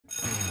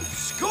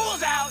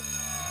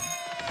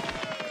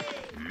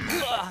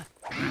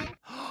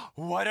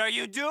What are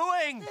you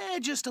doing?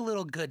 Just a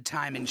little good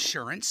time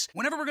insurance.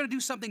 Whenever we're gonna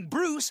do something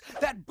Bruce,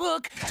 that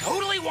book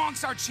totally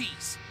wonks our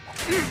cheese.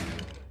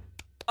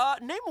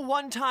 Name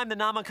one time the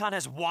Nomicon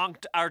has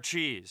wonked our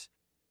cheese.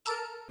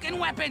 And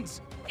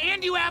weapons,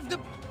 and you have the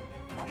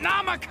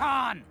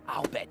Nomicon.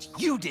 I'll bet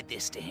you did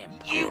this to him.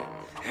 You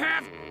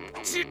have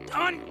to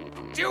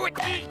undo it.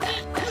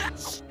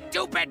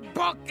 Stupid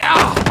book.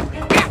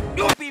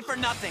 You'll be for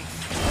nothing.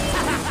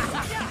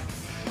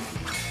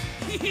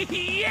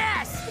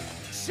 Yes!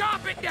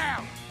 Chop it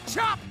down!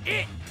 Chop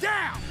it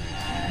down!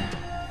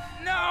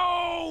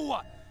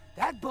 No!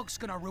 That book's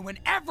gonna ruin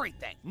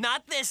everything.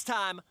 Not this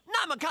time.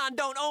 Nomicon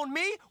don't own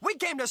me. We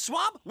came to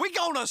swamp. We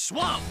gonna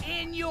swamp.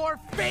 In your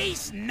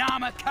face,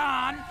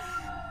 Nomicon!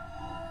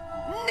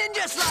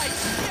 Ninja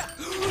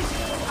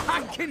slice!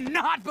 I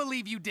cannot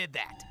believe you did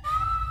that.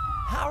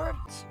 Howard,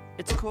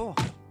 it's cool.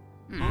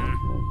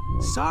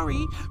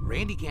 Sorry,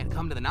 Randy can't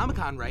come to the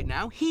Nomicon right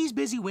now. He's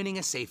busy winning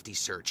a safety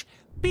search.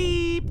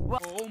 Beep!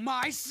 Oh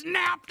my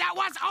snap, that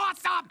was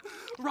awesome!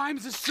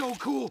 Rhymes is so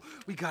cool.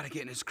 We gotta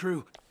get in his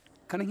crew.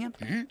 Cunningham?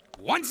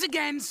 Once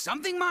again,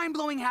 something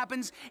mind-blowing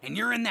happens, and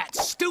you're in that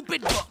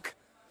stupid book.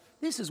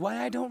 This is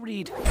why I don't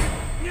read.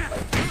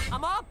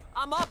 I'm up.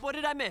 What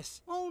did I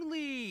miss?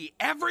 Only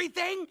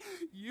everything?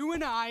 You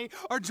and I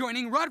are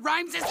joining Rudd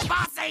Rhymes'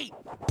 posse!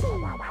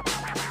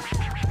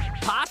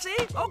 Posse?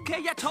 Okay,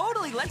 yeah,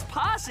 totally. Let's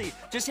posse.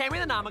 Just hand me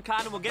the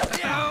Nomicon and we'll get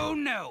the...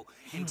 No.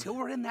 Until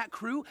we're in that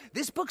crew,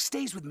 this book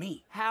stays with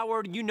me.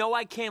 Howard, you know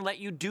I can't let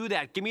you do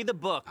that. Give me the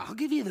book. I'll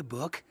give you the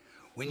book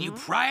when you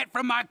pry it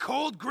from my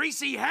cold,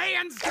 greasy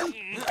hands. Time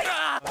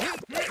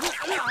to pick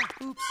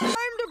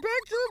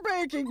your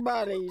baking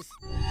buddies.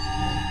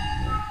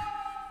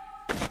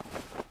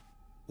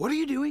 What are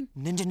you doing?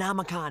 Ninja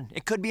Nomicon.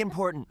 It could be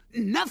important.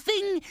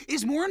 Nothing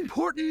is more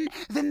important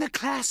than the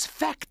class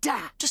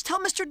facta. Just tell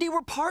Mr. D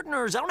we're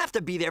partners. I don't have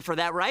to be there for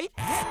that, right?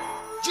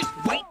 Just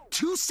wait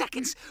 2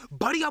 seconds,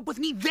 buddy up with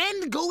me,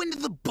 then go into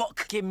the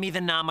book. Give me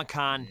the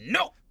Nomicon.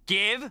 No.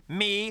 Give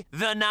me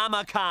the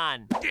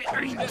Nomicon. But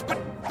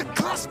the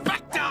class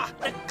facta.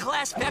 The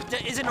class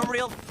facta isn't a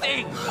real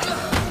thing.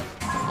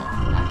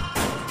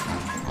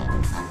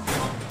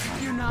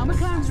 Your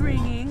Nomicon's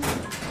ringing.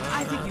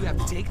 I think you have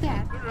to take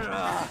that.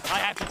 I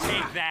have to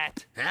take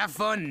that. Have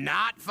fun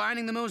not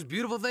finding the most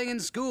beautiful thing in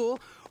school,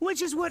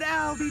 which is what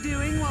I'll be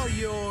doing while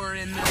you're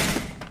in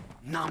the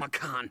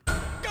Nomicon.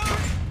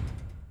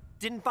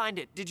 Didn't find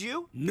it, did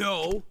you?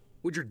 No.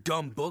 What'd your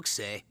dumb book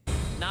say?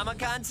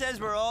 Nomicon says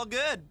we're all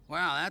good.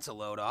 Wow, that's a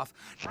load off.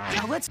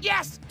 Now let's,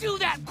 yes, do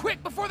that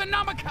quick before the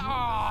Nomicon.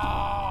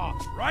 Oh,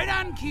 right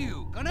on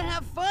cue. Gonna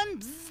have fun?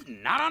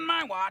 Psst, not on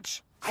my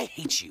watch. I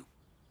hate you.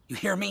 You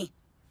hear me?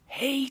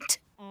 Hate.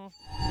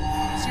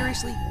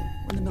 Seriously,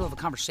 we're in the middle of a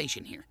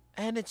conversation here.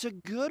 And it's a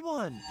good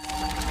one.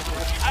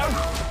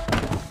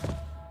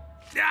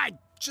 I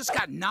just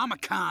got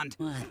Nomicon'd.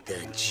 What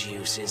the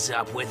juice is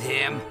up with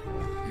him?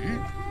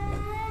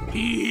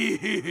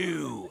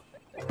 Ew.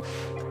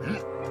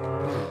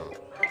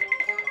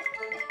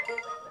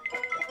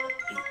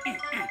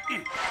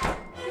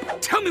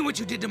 Tell me what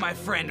you did to my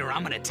friend, or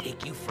I'm gonna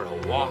take you for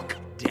a walk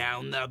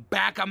down the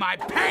back of my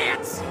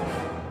pants!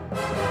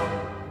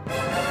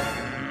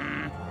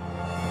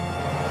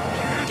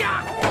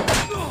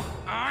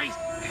 I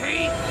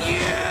hate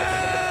you!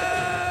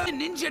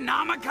 Ninja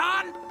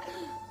Nomicon?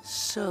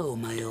 So,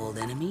 my old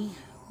enemy,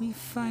 we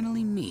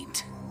finally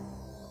meet.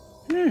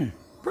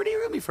 Pretty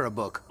roomy for a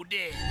book.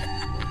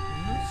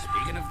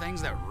 Speaking of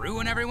things that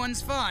ruin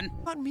everyone's fun.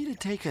 Want me to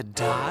take a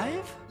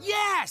dive?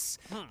 Yes!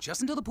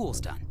 Just until the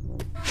pool's done.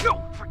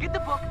 No, forget the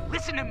book,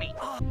 listen to me.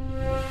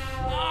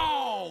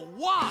 Oh,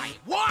 why?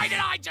 Why did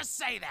I just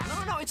say that?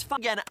 No, it's fun.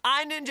 Again,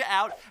 I ninja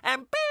out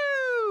and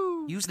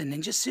boo! Use the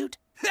ninja suit?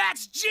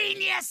 That's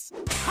genius!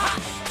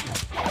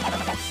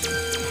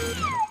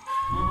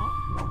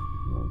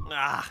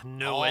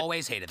 Knew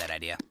Always hated that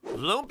idea.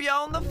 Lumpia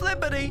on the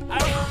flippity.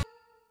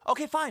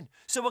 Okay, fine.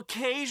 So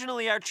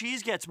occasionally our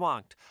cheese gets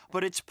wonked,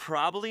 but it's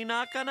probably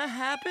not gonna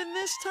happen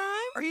this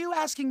time? Are you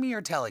asking me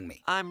or telling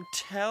me? I'm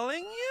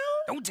telling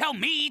you? Don't tell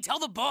me, tell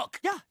the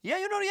book. Yeah,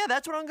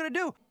 that's what I'm gonna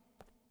do.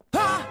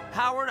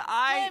 Howard,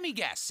 Let me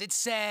guess, it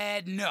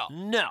said no.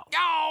 No.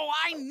 Oh,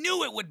 I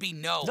knew it would be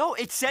no. No,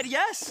 it said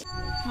yes.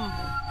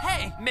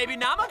 Hey, maybe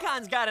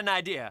Nomicon's got an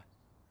idea.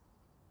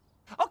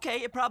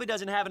 Okay, it probably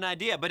doesn't have an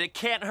idea, but it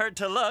can't hurt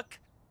to look.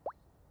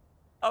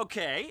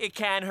 Okay, it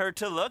can hurt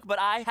to look, but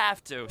I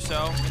have to,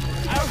 so...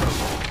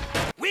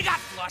 We got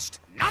flushed.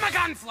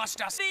 Nomicon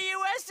flushed us. The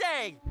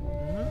USA!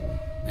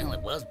 Well,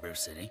 it was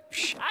Bruce City.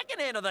 I can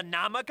handle the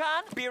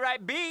Nomicon. Be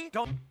right, B.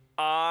 Don't...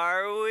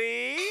 Are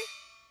we?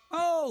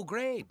 Oh,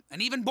 great.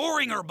 An even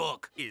boringer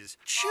book. Is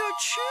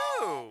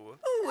choo-choo.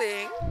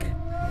 Wink.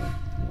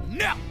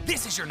 No,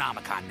 this is your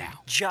Nomicon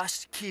now.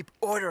 Just keep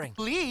ordering.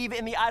 Believe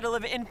in the idol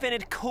of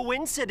infinite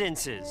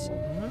coincidences.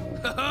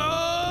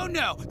 Oh,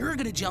 no. You're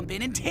gonna jump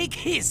in and take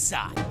his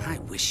side. I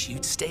wish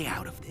you'd stay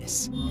out of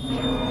this.